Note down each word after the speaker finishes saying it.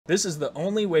This is the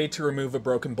only way to remove a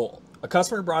broken bolt. A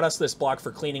customer brought us this block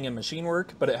for cleaning and machine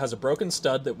work, but it has a broken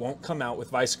stud that won't come out with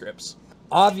vice grips.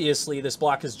 Obviously, this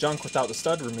block is junk without the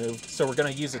stud removed, so we're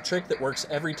going to use a trick that works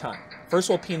every time. First,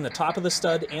 we'll peen the top of the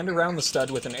stud and around the stud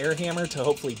with an air hammer to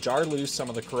hopefully jar loose some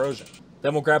of the corrosion.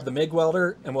 Then we'll grab the MIG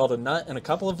welder and weld a nut and a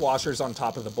couple of washers on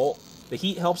top of the bolt. The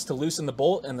heat helps to loosen the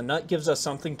bolt, and the nut gives us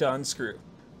something to unscrew.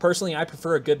 Personally, I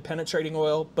prefer a good penetrating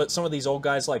oil, but some of these old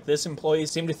guys like this employee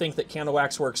seem to think that candle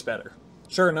wax works better.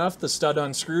 Sure enough, the stud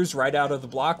unscrews right out of the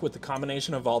block with the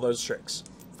combination of all those tricks.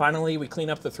 Finally, we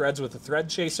clean up the threads with a thread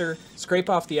chaser, scrape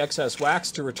off the excess wax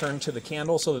to return to the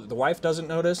candle so that the wife doesn't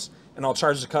notice, and I'll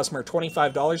charge the customer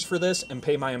 $25 for this and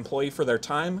pay my employee for their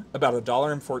time, about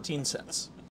 $1.14.